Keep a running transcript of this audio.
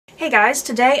Hey guys,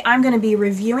 today I'm going to be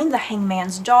reviewing the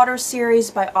Hangman's Daughter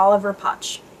series by Oliver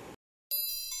Potzsch.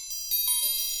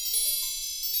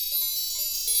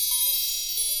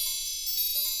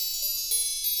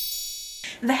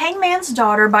 The Hangman's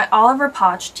Daughter by Oliver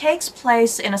Potzsch takes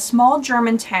place in a small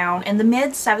German town in the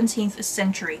mid-17th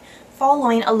century,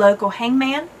 following a local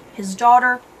hangman, his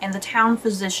daughter, and the town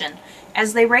physician,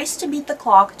 as they race to beat the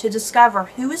clock to discover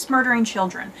who is murdering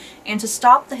children and to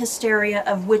stop the hysteria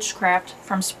of witchcraft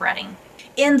from spreading.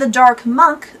 In The Dark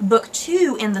Monk, Book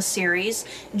 2 in the series,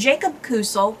 Jacob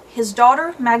Kussel, his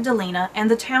daughter Magdalena,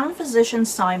 and the town physician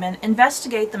Simon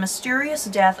investigate the mysterious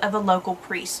death of a local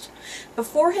priest.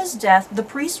 Before his death, the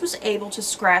priest was able to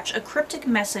scratch a cryptic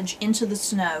message into the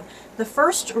snow, the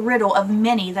first riddle of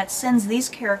many that sends these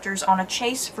characters on a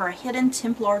chase for a hidden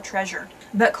Templar treasure.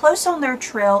 But close on their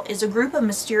trail is a group of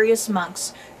mysterious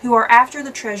monks who are after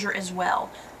the treasure as well.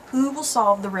 Who will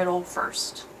solve the riddle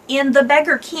first? In The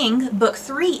Beggar King, Book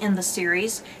 3 in the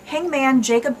series, hangman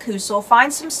Jacob Kussel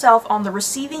finds himself on the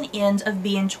receiving end of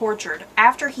being tortured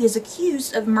after he is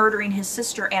accused of murdering his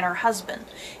sister and her husband.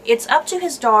 It's up to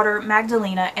his daughter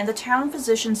Magdalena and the town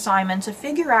physician Simon to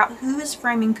figure out who is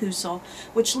framing Kussel,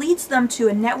 which leads them to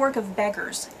a network of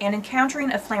beggars and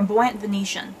encountering a flamboyant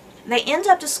Venetian. They end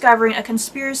up discovering a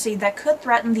conspiracy that could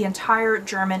threaten the entire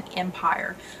German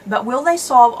Empire. But will they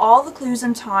solve all the clues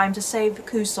in time to save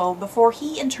Kussel before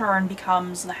he in turn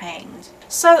becomes the hanged?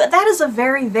 So that is a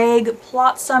very vague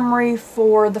plot summary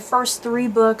for the first 3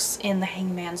 books in the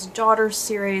Hangman's Daughter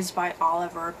series by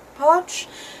Oliver Potzsch.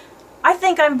 I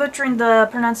think I'm butchering the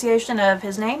pronunciation of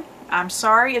his name. I'm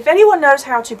sorry. If anyone knows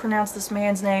how to pronounce this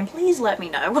man's name, please let me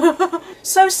know.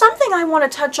 So something I want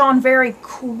to touch on very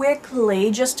quickly,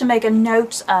 just to make a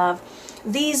note of,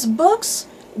 these books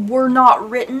were not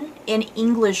written in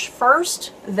English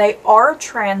first. They are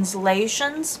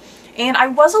translations. And I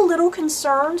was a little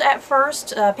concerned at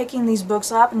first picking these books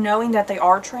up, knowing that they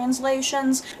are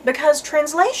translations, because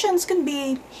translations can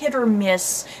be hit or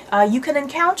miss. You can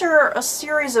encounter a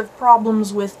series of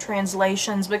problems with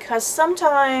translations because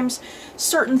sometimes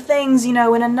certain things, in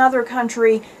another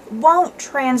country won't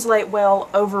translate well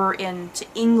over into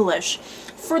English.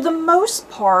 For the most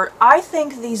part, I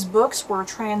think these books were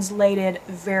translated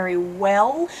very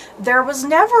well. There was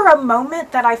never a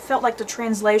moment that I felt like the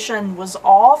translation was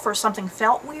off or something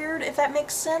felt weird, if that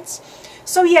makes sense.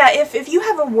 So yeah, if you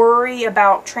have a worry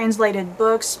about translated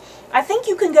books, I think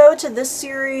you can go to this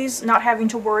series not having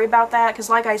to worry about that, because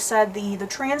like I said, the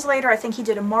translator, I think he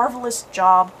did a marvelous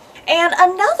job. And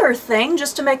another thing,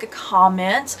 just to make a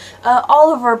comment,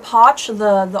 Oliver Potzsch,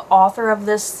 the author of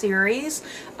this series,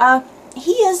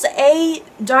 he is a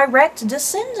direct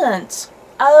descendant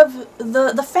of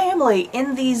the family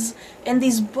in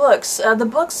these books. The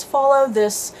books follow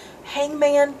this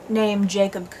hangman named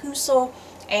Jacob Kussel,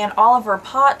 and Oliver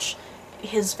Potzsch,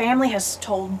 his family has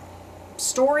told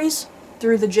stories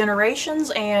through the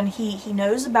generations, and he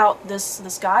knows about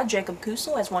this guy, Jacob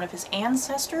Kussel, as one of his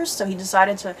ancestors, so he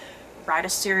decided to write a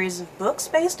series of books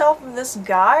based off of this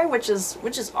guy, which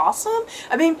is awesome.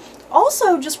 I mean,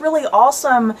 also just really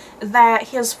awesome that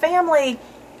his family,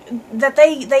 that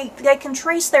they can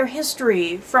trace their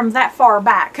history from that far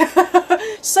back.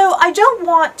 So I don't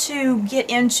want to get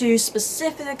into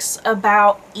specifics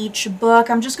about each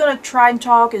book. I'm just going to try and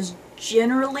talk as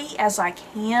generally as I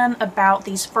can about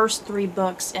these first 3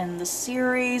 books in the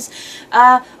series.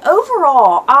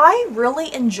 Overall, I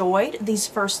really enjoyed these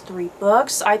first 3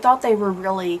 books. I thought they were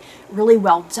really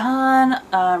well done,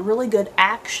 really good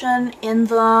action in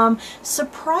them,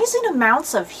 surprising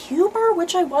amounts of humor,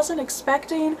 which I wasn't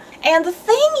expecting. And the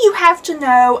thing you have to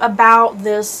know about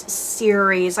this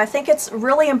series, I think it's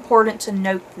really important to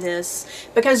note this,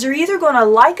 because you're either going to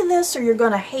like this or you're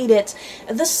going to hate it.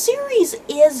 The series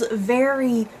is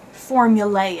very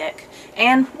formulaic,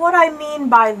 and what I mean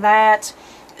by that,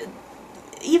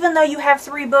 even though you have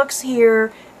 3 books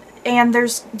here and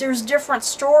there's different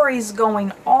stories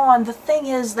going on, the thing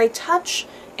is they touch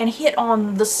and hit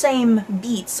on the same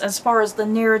beats as far as the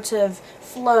narrative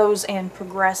flows and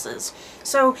progresses.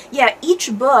 So yeah,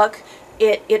 each book,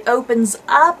 it opens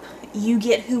up, you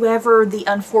get whoever the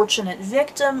unfortunate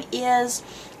victim is,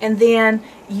 and then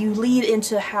you lead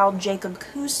into how Jacob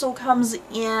Kussel comes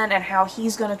in and how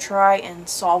he's going to try and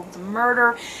solve the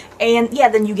murder. And yeah,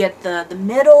 then you get the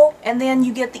middle, and then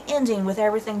you get the ending with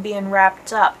everything being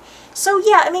wrapped up. So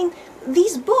yeah, I mean,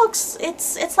 these books,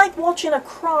 it's like watching a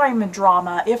crime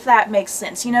drama, if that makes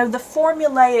sense. The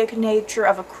formulaic nature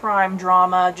of a crime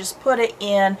drama, just put it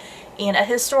in in a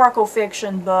historical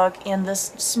fiction book in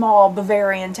this small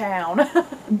Bavarian town.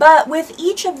 But with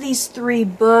each of these 3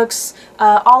 books,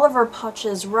 Oliver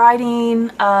Potzsch's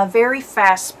writing, very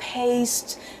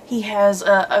fast-paced. He has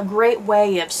a great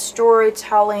way of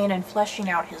storytelling and fleshing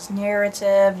out his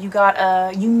narrative. You got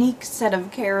a unique set of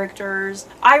characters.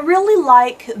 I really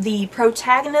like the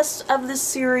protagonist of this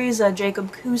series,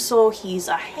 Jacob Kusel. He's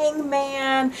a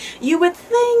hangman. You would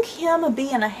think him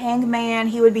being a hangman,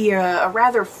 he would be a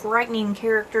rather frightening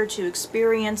character to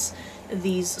experience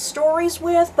these stories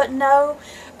with, but no.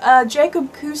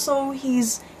 Jacob Kusel,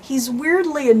 he's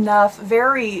weirdly enough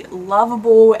very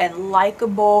lovable and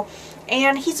likable.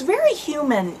 And he's very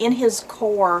human in his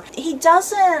core. He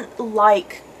doesn't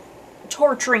like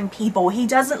torturing people. He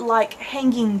doesn't like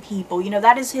hanging people. You know,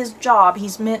 that is his job.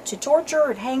 He's meant to torture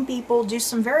and hang people, do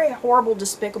some very horrible,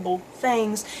 despicable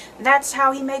things. That's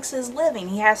how he makes his living.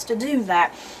 He has to do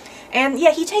that. And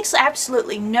yeah, he takes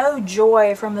absolutely no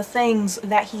joy from the things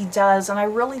that he does, and I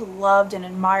really loved and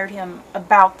admired him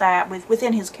about that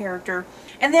within his character.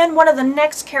 And then one of the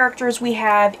next characters we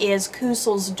have is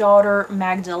Kusel's daughter,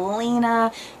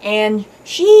 Magdalena, and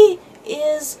she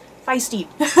is feisty.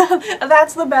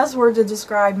 That's the best word to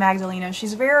describe Magdalena.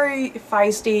 She's very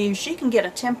feisty. She can get a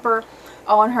temper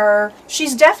on her.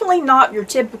 She's definitely not your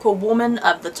typical woman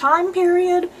of the time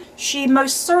period. She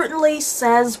most certainly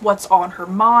says what's on her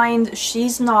mind.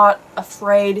 She's not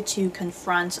afraid to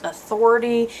confront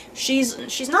authority.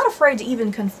 She's not afraid to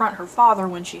even confront her father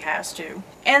when she has to.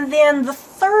 And then the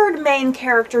third main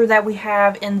character that we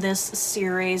have in this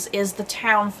series is the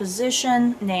town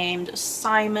physician named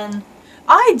Simon.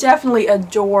 I definitely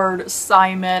adored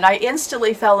Simon. I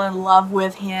instantly fell in love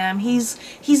with him. He's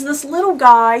this little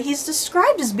guy. He's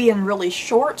described as being really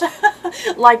short,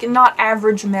 like not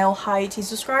average male height. He's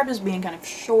described as being kind of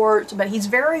short, but he's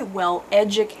very well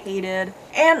educated.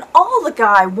 And all the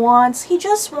guy wants, he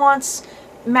just wants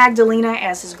Magdalena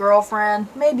as his girlfriend,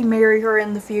 maybe marry her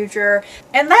in the future.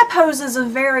 And that poses a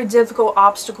very difficult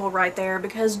obstacle right there,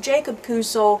 because Jacob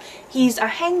Kusel, he's a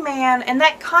hangman, and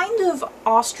that kind of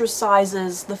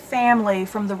ostracizes the family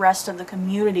from the rest of the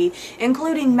community,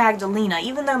 including Magdalena.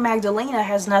 Even though Magdalena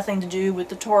has nothing to do with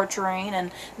the torturing and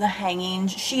the hanging,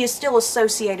 she is still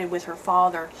associated with her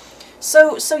father.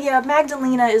 So yeah,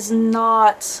 Magdalena is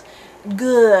not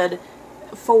good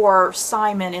for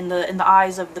Simon in the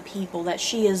eyes of the people, that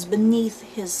she is beneath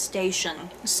his station.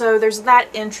 So there's that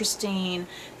interesting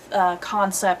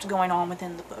concept going on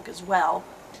within the book as well.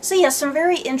 So yeah, some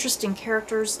very interesting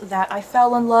characters that I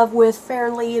fell in love with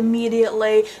fairly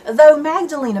immediately, though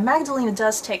Magdalena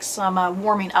does take some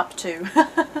warming up to.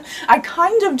 I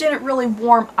kind of didn't really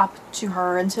warm up to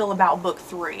her until about book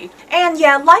 3. And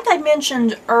yeah, like I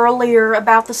mentioned earlier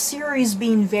about the series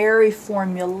being very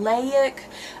formulaic,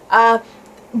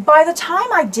 by the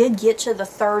time I did get to the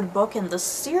 3rd book in the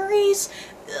series,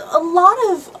 a lot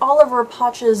of Oliver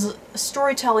Potzsch's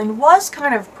storytelling was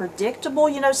kind of predictable.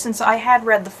 You know, since I had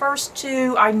read the first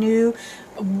 2, I knew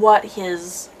what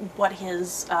his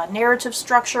narrative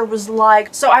structure was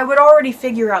like, so I would already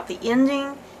figure out the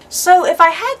ending. So if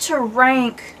I had to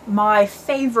rank my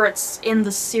favorites in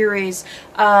the series,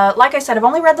 like I said, I've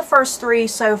only read the first 3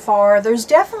 so far. There's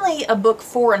definitely a book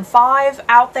 4 and 5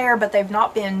 out there, but they've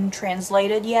not been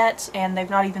translated yet, and they've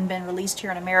not even been released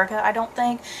here in America, I don't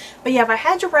think. But yeah, if I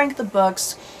had to rank the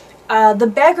books,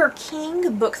 The Beggar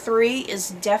King, book 3, is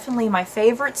definitely my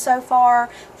favorite so far,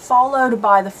 followed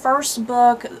by the first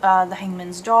book, The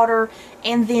Hangman's Daughter,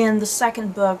 and then the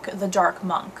second book, The Dark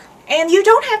Monk. And you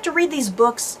don't have to read these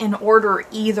books in order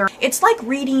either. It's like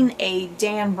reading a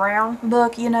Dan Brown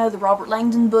book, you know, the Robert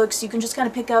Langdon books. You can just kind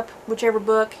of pick up whichever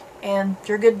book and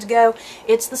you're good to go.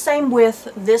 It's the same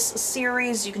with this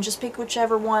series. You can just pick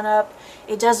whichever one up.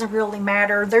 It doesn't really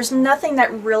matter. There's nothing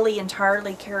that really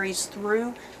entirely carries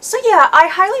through. So yeah, I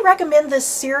highly recommend this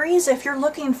series if you're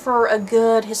looking for a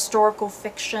good historical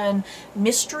fiction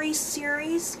mystery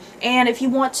series, and if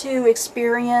you want to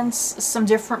experience some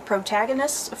different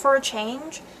protagonists for a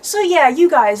change. So yeah, you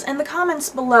guys, in the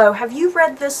comments below, have you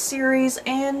read this series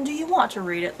and do you want to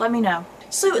read it? Let me know.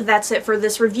 So that's it for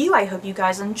this review. I hope you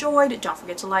guys enjoyed. Don't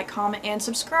forget to like, comment, and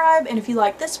subscribe. And if you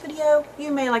like this video,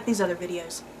 you may like these other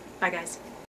videos. Bye guys.